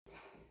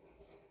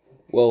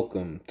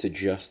Welcome to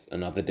Just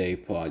Another Day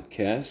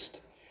podcast.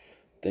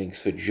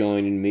 Thanks for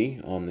joining me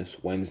on this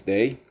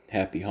Wednesday.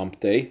 Happy hump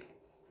day.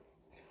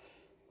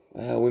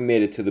 We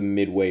made it to the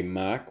midway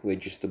mark. We're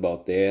just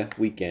about there.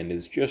 Weekend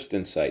is just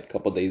in sight,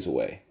 couple days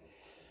away.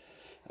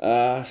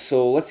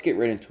 So let's get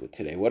right into it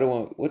today. What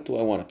do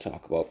I want to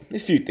talk about? A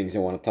few things I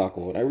want to talk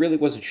about. I really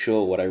wasn't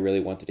sure what I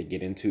really wanted to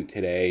get into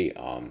today.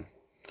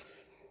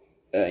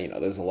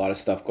 There's a lot of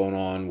stuff going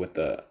on with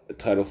the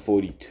Title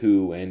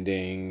 42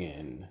 ending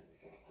and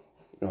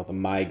the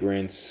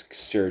migrants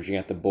surging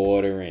at the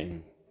border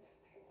and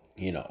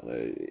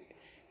the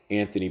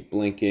Anthony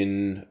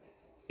Blinken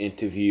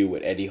interview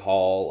with Eddie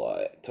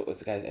Hall. What's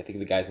the guy? I think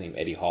the guy's name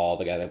Eddie Hall,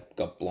 the guy that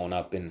got blown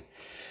up in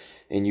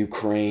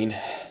Ukraine.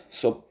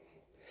 So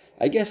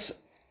I guess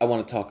I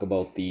want to talk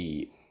about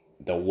the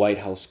White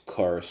House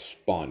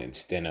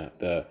Correspondence Dinner,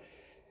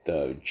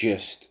 the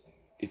just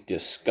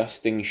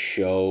disgusting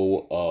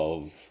show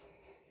of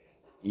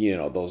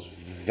those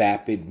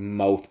vapid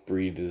mouth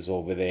breathers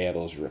over there,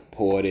 those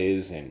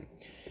reporters and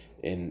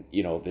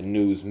the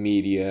news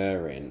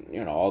media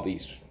and all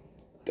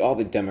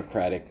the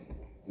Democratic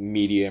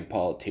media and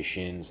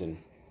politicians, and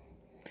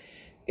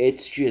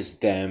it's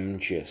just them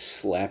just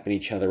slapping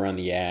each other on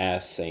the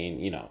ass,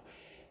 saying,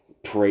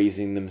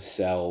 praising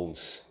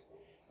themselves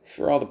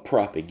for all the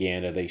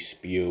propaganda they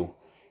spew.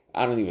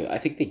 I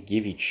think they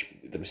give each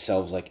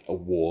themselves like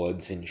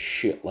awards and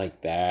shit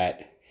like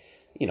that.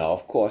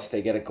 Of course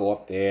they got to go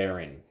up there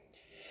and,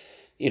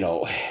 you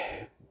know,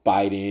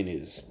 Biden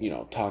is,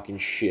 talking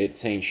shit,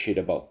 saying shit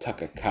about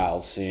Tucker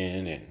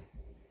Carlson and,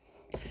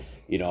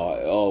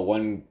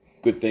 one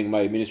good thing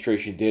my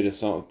administration did is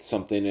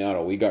something, I don't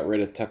know, we got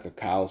rid of Tucker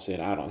Carlson.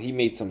 I don't know, he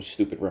made some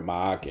stupid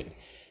remark and,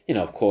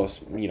 of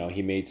course,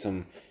 he made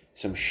some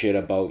shit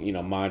about,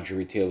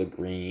 Marjorie Taylor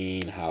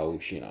Greene, how,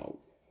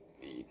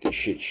 the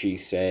shit she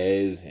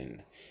says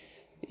and,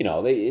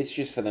 it's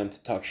just for them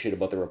to talk shit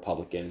about the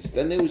Republicans.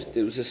 Then there was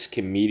this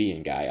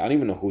comedian guy. I don't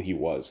even know who he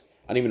was.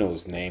 I don't even know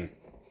his name.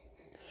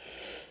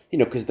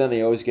 Because then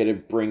they always get to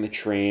bring the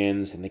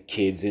trans and the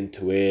kids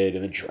into it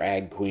and the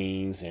drag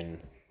queens and,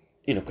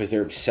 because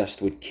they're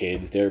obsessed with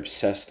kids. They're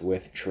obsessed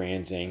with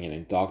transing and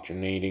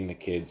indoctrinating the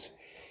kids.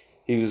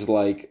 He was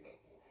like,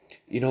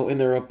 in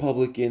the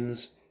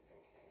Republicans,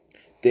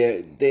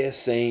 they're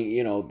saying,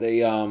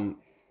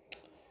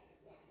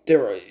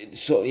 they're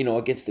so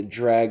against the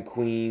drag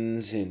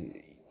queens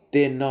and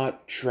they're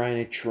not trying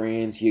to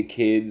trans your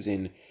kids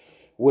and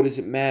what does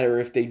it matter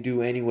if they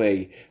do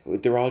anyway?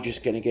 They're all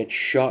just gonna get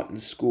shot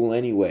in school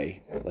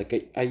anyway.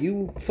 Like, are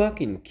you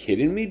fucking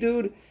kidding me,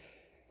 dude?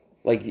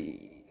 Like,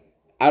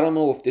 I don't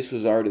know if this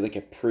was already like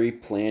a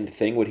pre-planned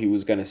thing, what he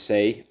was gonna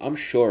say. I'm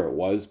sure it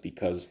was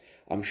because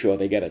I'm sure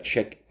they gotta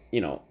check,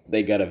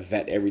 they gotta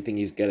vet everything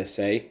he's gonna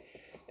say.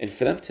 And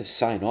for them to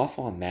sign off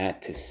on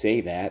that, to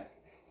say that,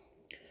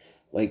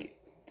 like,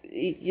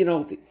 you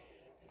know,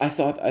 I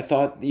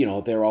thought,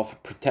 they're all for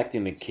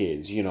protecting the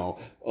kids,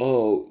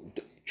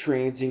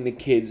 transing the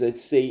kids.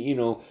 Let's say,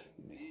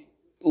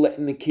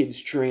 letting the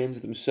kids trans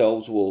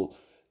themselves will,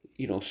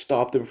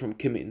 stop them from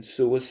committing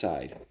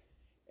suicide.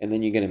 And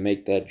then you're going to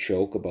make that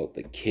joke about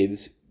the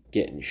kids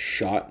getting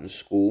shot in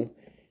school.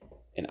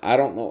 And I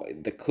don't know,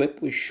 the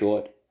clip was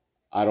short.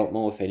 I don't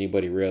know if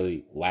anybody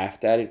really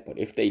laughed at it, but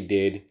if they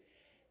did,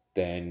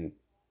 then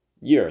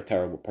you're a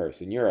terrible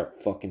person. You're a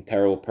fucking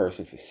terrible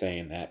person for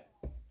saying that.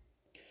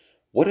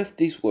 What if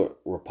these were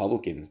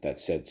Republicans that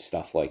said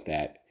stuff like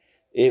that?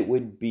 It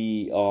would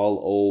be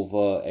all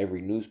over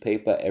every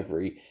newspaper,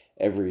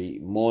 every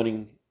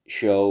morning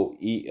show,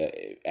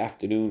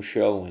 afternoon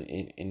show,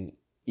 and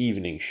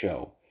evening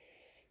show.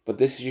 But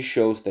this just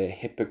shows the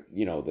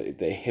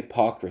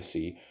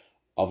hypocrisy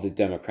of the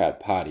Democrat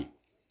Party.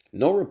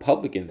 No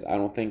Republicans, I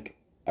don't think,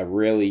 I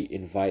really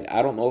invite.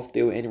 I don't know if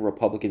there were any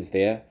Republicans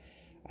there.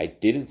 I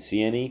didn't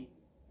see any.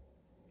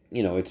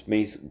 It's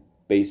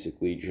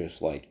basically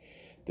just like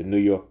the New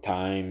York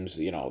Times,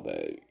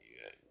 the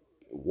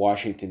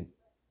Washington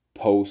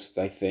Post,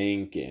 I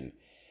think, and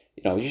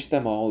just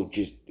them all,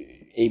 just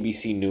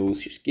ABC News,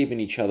 just giving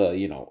each other,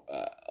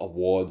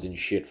 awards and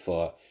shit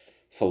for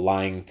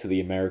lying to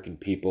the American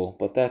people.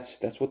 But that's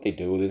what they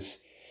do.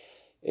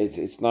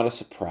 It's not a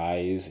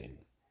surprise, and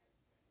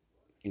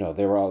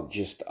they're all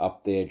just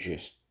up there,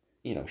 just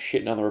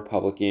shitting on the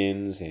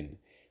Republicans and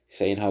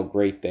saying how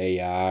great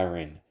they are,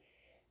 and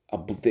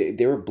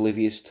they're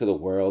oblivious to the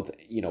world,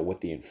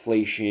 with the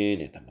inflation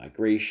and the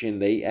migration.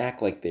 They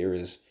act like there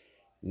is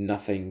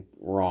nothing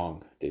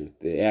wrong.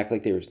 They act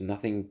like there is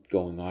nothing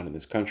going on in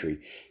this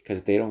country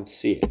because they don't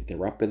see it.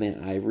 They're up in their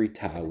ivory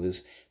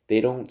towers.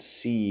 They don't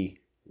see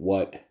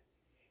what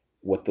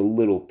the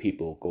little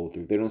people go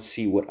through. They don't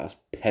see what us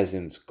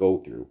peasants go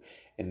through.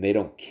 And they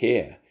don't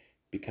care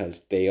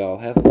because they all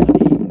have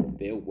money.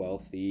 They're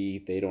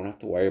wealthy. They don't have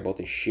to worry about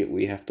the shit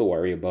we have to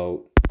worry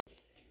about.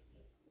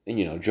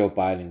 And Joe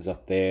Biden's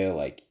up there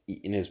like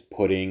eating his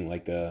pudding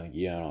like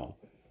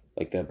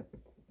like the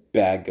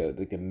bag of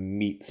like the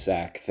meat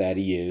sack that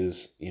he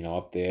is,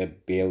 up there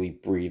barely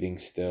breathing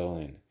still,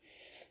 and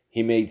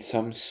he made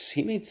some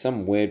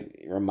weird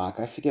remark.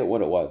 I forget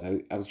what it was.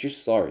 I was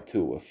just saw it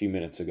too a few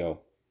minutes ago.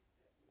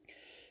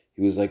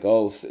 He was like,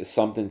 "Oh,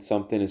 something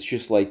something. It's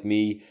just like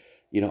me.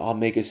 I'll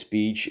make a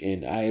speech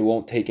and I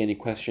won't take any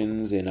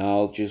questions and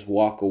I'll just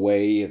walk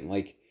away." And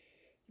like,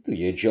 dude,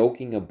 you're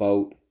joking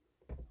about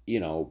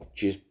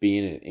just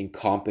being an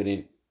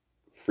incompetent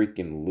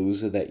freaking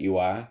loser that you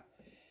are.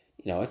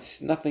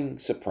 It's nothing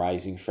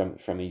surprising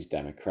from these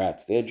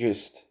Democrats. They're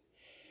just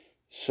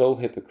so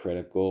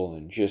hypocritical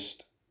and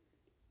just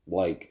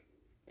like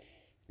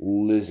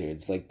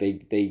lizards. Like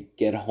they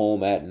get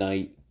home at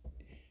night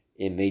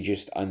and they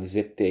just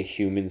unzip their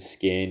human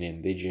skin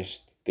and they're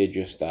just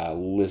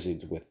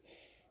lizards with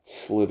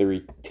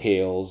slithery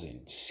tails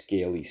and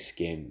scaly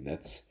skin.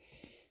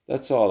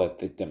 That's all that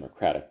the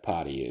Democratic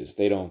Party is.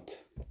 They don't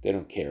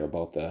care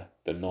about the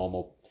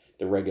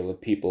regular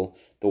people,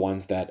 the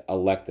ones that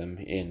elect them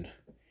and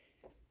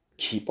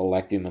keep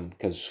electing them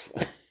because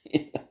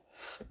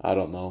I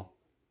don't know.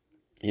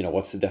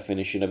 What's the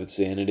definition of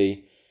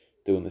insanity?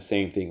 Doing the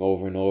same thing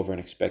over and over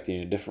and expecting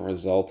a different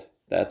result.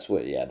 That's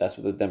what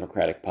the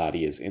Democratic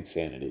Party is,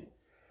 insanity.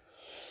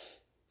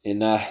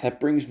 And that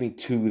brings me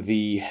to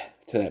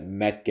that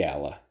Met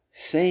Gala.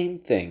 Same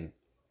thing,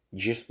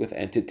 just with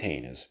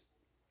entertainers.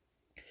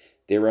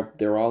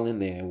 They're all in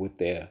there with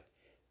their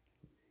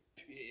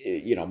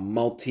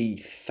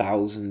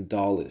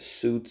multi-thousand-dollar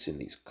suits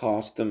and these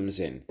costumes,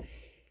 and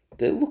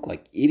they look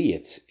like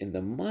idiots. And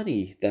the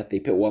money that they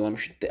pay, well,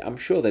 I'm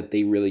sure that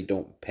they really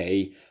don't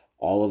pay.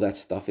 All of that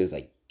stuff is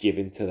like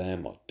given to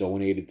them or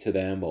donated to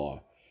them,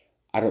 or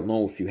I don't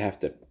know if you have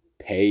to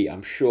pay.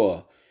 I'm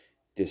sure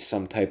there's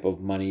some type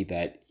of money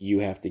that you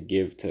have to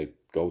give to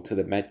go to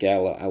the Met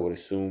Gala, I would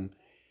assume,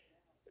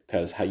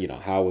 because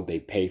how would they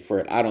pay for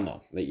it? I don't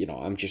know.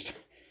 I'm just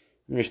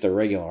a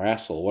regular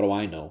asshole. What do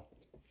I know?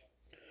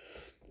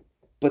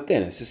 But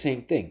then it's the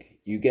same thing.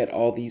 You get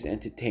all these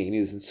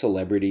entertainers and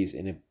celebrities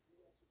in a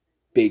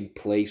big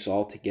place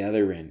all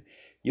together, and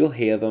you'll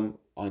hear them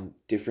on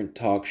different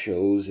talk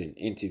shows and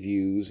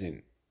interviews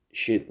and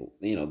shit,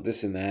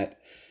 this and that,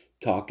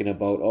 talking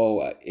about,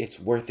 oh, it's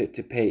worth it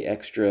to pay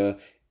extra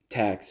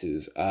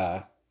taxes.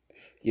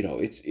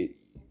 It's it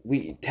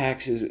we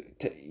taxes.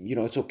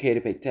 It's okay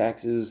to pay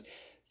taxes.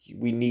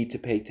 We need to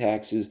pay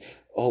taxes.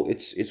 Oh,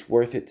 it's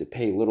worth it to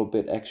pay a little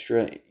bit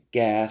extra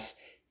gas.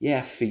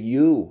 Yeah, for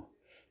you,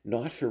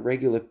 not for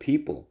regular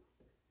people.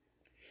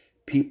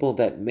 People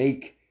that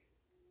make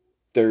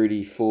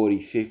 30,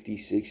 40, 50,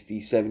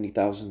 60,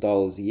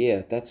 $70,000 a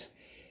year. That's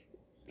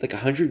like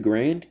 100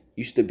 grand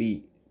used to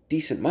be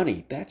decent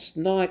money. That's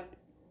not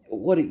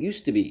what it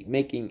used to be,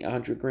 making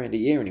 100 grand a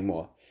year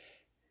anymore.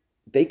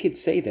 They could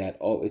say that.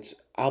 Oh,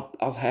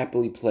 I'll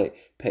happily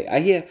pay.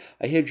 I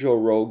hear Joe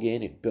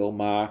Rogan and Bill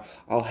Maher.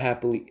 I'll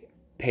happily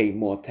pay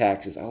more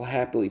taxes. I'll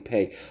happily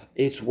pay.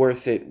 It's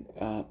worth it.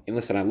 And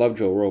listen, I love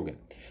Joe Rogan,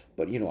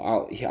 but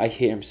I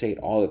hear him say it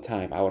all the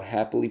time. I would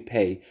happily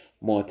pay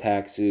more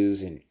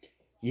taxes, and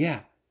yeah,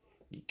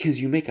 because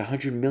you make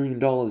 $100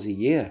 million a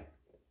year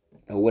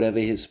or whatever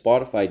his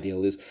Spotify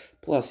deal is.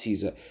 Plus,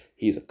 he's a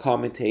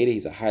commentator.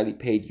 He's a highly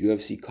paid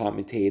UFC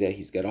commentator.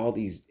 He's got all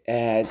these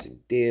ads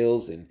and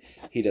deals, and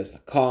he does the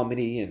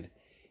comedy. And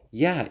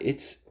yeah,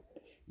 it's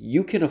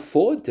you can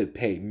afford to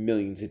pay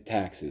millions in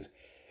taxes.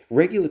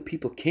 Regular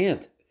people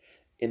can't.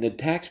 And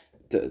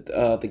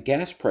the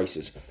gas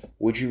prices.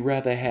 Would you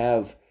rather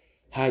have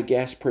high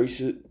gas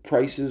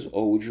prices,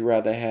 or would you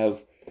rather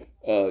have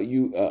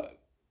you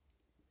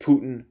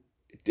Putin,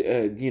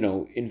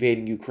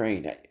 invading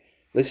Ukraine?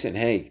 Listen,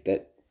 hey,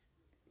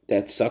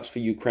 that sucks for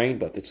Ukraine,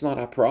 but it's not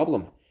our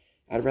problem.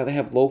 I'd rather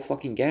have low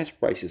fucking gas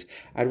prices.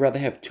 I'd rather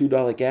have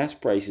 $2 gas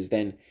prices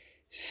than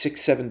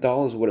 $6,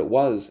 $7 what it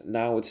was.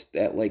 Now it's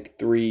at like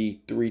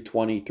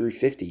 320,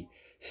 350.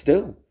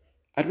 Still,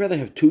 I'd rather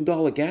have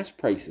 $2 gas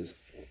prices.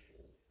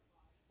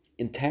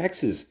 In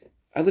taxes,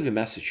 I live in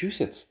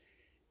Massachusetts.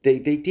 They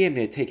damn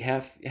near take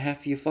half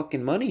of your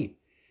fucking money.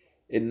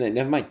 And then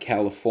never mind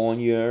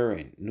California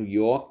and New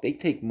York, they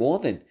take more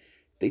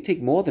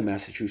than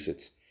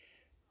Massachusetts.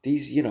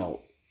 These,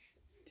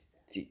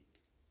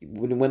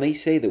 when they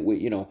say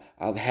that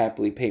I'll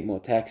happily pay more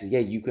taxes. Yeah,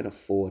 you can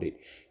afford it.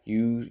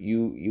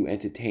 You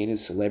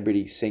entertainers,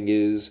 celebrities,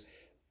 singers,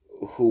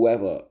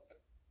 whoever,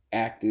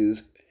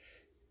 actors,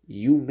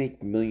 you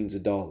make millions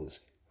of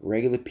dollars.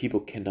 Regular people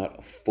cannot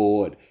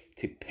afford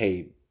to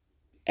pay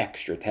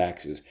extra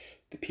taxes.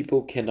 The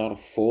people cannot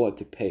afford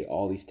to pay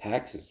all these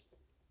taxes.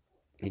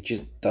 It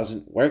just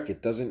doesn't work.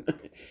 It doesn't.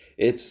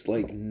 It's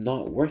like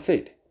not worth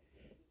it.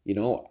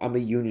 I'm a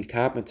union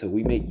carpenter.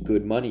 We make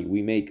good money.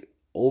 We make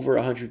over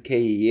 100K a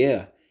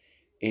year,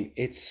 and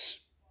it's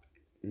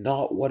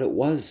not what it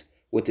was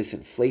with this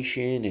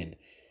inflation and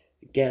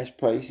gas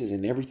prices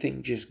and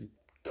everything just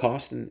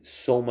costing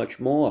so much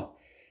more.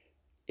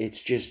 It's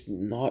just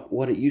not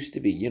what it used to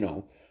be.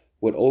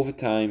 With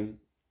overtime,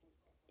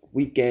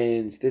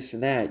 weekends, this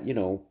and that.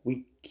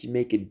 We can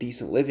make a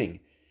decent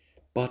living.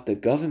 But the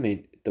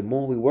government, the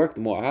more we work,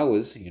 the more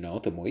hours,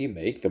 the more you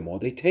make, the more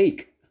they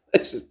take.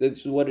 That's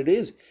just what it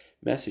is.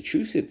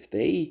 Massachusetts,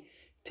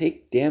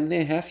 take damn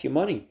near half your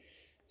money.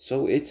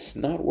 So it's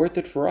not worth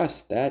it for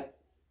us. That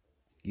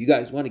you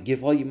guys want to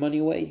give all your money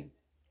away?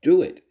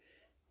 Do it.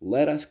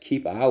 Let us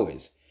keep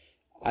ours.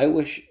 I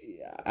wish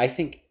I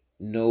think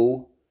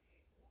no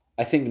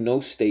I think no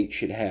state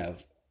should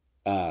have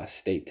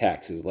state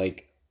taxes.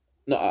 Like,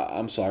 no,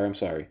 I'm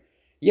sorry.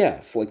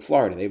 Yeah, for like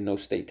Florida, they have no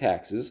state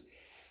taxes.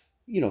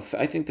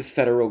 I think the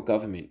federal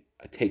government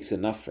takes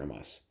enough from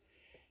us.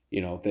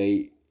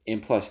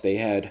 And plus they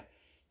had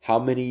how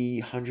many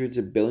hundreds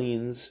of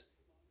billions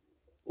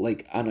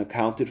like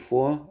unaccounted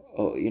for?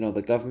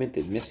 The government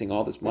is missing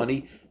all this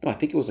money. No, I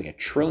think it was like 1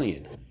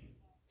 trillion.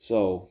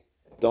 So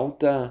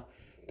don't uh,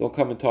 don't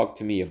come and talk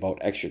to me about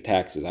extra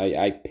taxes.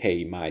 I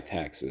pay my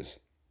taxes,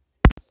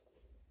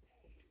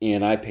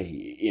 and I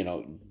pay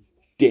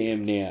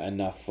damn near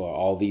enough for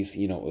all these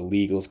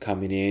illegals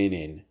coming in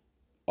and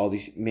all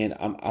these. Man,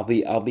 I'll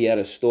be at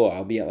a store.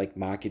 I'll be at like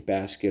Market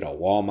Basket or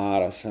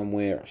Walmart or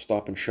somewhere or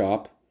Stop and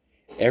Shop.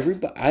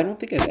 Everybody, I don't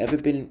think I've ever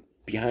been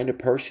behind a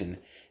person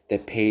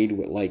that paid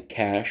with like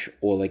cash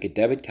or like a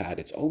debit card.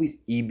 It's always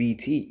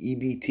EBT,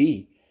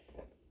 EBT.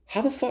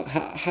 How the fuck?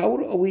 How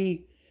are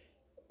we?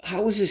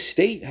 How is this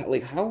state?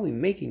 How are we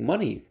making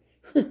money?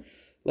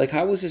 Like,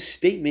 how is this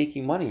state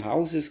making money?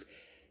 How is this?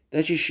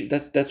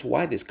 That's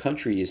why this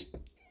country is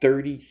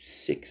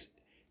 $36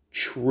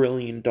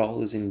 trillion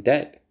in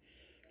debt,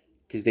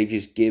 because they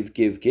just give,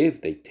 give,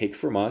 give. They take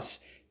from us,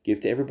 give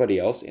to everybody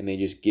else, and they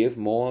just give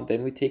more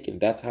than we take in.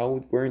 That's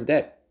how we're in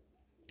debt.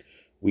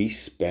 We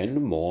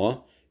spend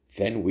more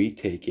than we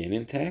take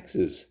in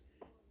taxes.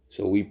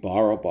 So we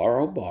borrow,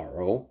 borrow,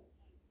 borrow,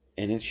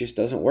 and it just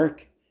doesn't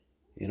work.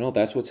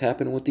 That's what's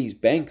happening with these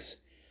banks.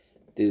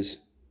 There's,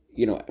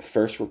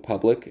 First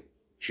Republic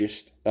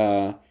just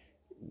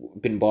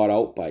been bought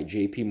out by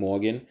JP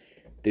Morgan.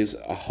 There's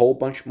a whole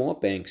bunch more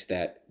banks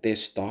that their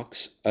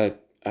stocks are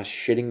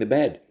shitting the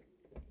bed.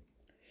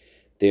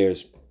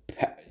 There's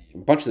a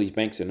bunch of these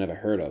banks I've never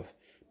heard of,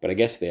 but I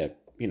guess they're,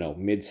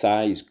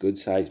 mid-sized,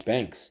 good-sized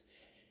banks.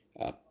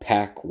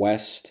 Pac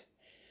Western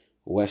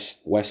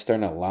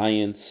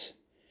Alliance,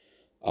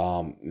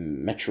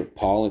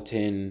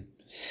 Metropolitan,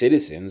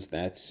 Citizens.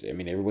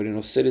 Everybody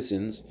knows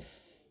Citizens.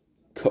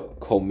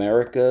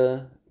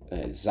 Comerica,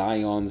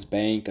 Zion's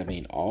Bank.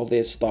 All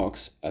their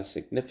stocks are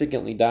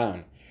significantly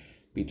down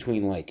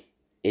between like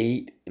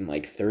 8 and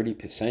like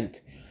 30%.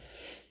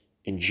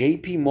 And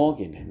JP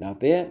Morgan, now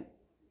they're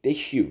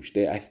huge.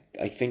 I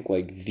think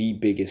like the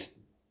biggest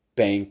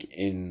bank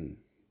in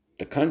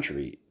the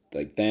country.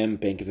 Like them,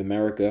 Bank of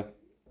America,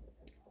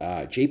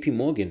 JP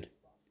Morgan,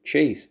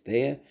 Chase,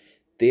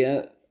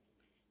 they're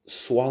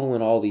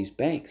swallowing all these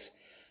banks.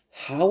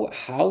 How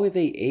are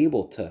they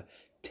able to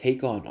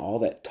take on all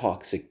that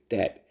toxic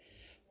debt?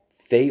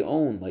 They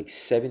own like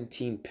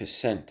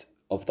 17%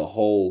 of the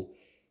whole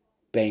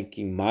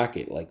banking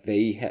market. Like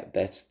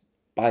that's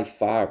by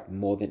far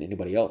more than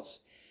anybody else.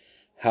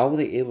 How are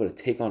they able to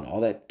take on all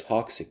that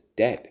toxic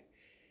debt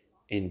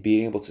and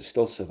being able to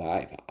still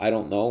survive? I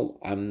don't know.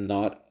 I'm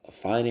not a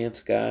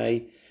finance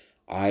guy.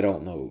 I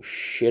don't know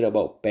shit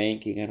about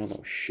banking. I don't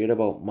know shit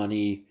about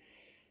money.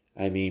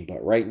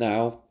 But right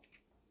now,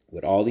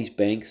 with all these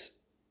banks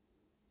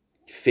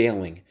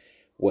failing,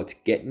 what's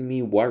getting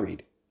me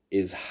worried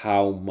is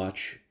how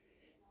much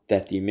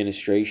that the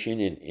administration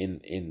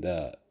and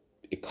the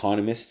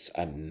economists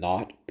are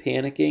not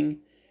panicking.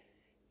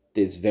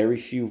 There's very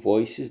few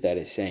voices that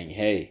is saying,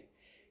 hey,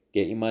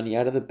 get your money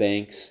out of the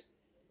banks,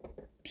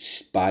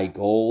 buy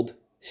gold,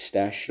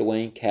 stash it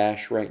away in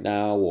cash right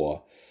now,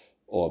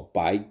 or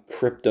buy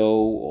crypto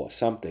or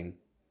something.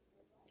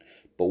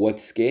 But what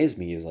scares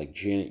me is like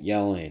Janet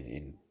Yellen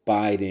and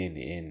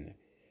Biden and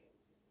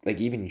like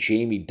even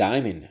Jamie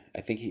Dimon.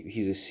 I think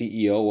he's a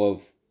CEO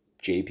of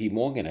JP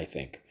Morgan, I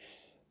think.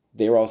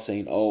 They're all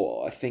saying,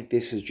 oh, I think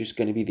this is just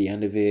going to be the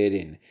end of it.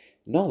 And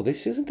no,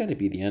 this isn't going to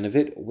be the end of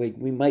it.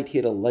 We might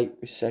hit a light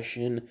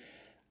recession.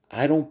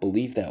 I don't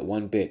believe that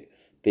one bit.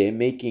 They're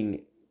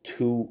making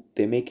too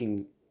they're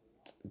making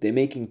they're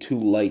making too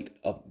light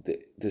of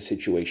the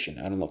situation.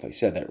 I don't know if I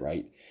said that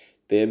right.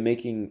 They're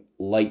making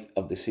light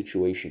of the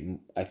situation,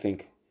 I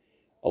think,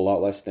 a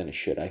lot less than it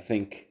should. I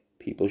think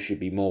people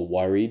should be more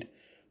worried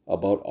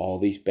about all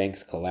these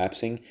banks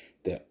collapsing.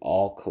 They're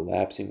all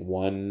collapsing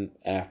one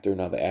after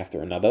another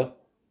after another.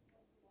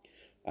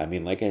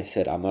 Like I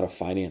said, I'm not a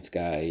finance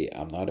guy.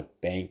 I'm not a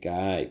bank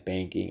guy,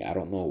 banking. I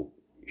don't know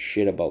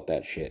shit about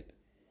that shit.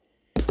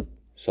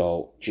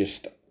 So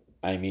just,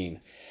 I mean,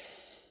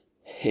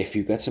 if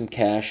you got some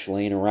cash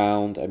laying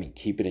around,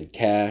 keep it in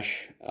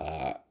cash.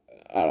 I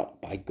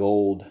don't buy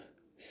gold,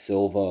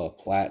 silver,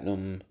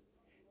 platinum,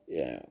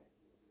 yeah,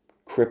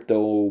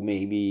 crypto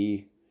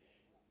maybe.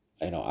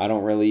 I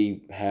don't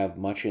really have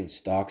much in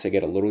stocks. I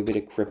get a little bit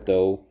of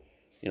crypto,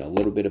 a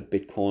little bit of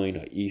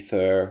Bitcoin or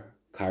Ether,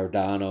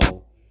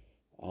 Cardano.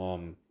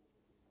 Um,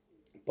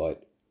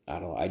 but I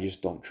don't. I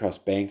just don't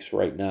trust banks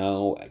right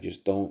now. I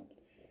just don't.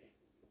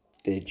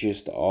 They're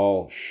just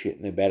all shit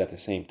in their bed at the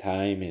same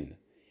time, and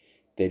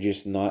they're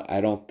just not.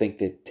 I don't think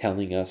they're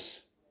telling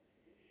us.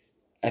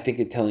 I think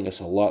they're telling us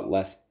a lot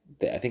less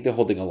I think they're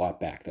holding a lot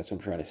back. That's what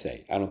I'm trying to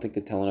say. I don't think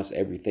they're telling us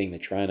everything. They're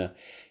trying to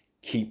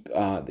keep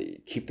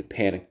the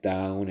panic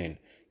down and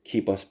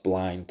keep us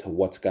blind to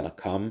what's gonna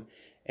come.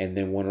 And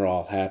then when it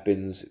all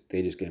happens,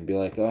 they're just gonna be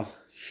like, "Oh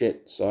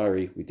shit,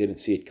 sorry, we didn't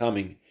see it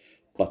coming,"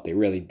 but they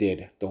really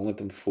did. Don't let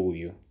them fool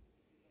you.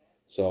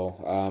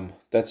 So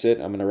that's it.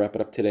 I'm gonna wrap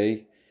it up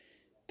today.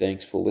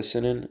 Thanks for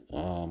listening.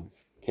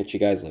 Catch you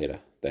guys later.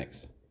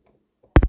 Thanks.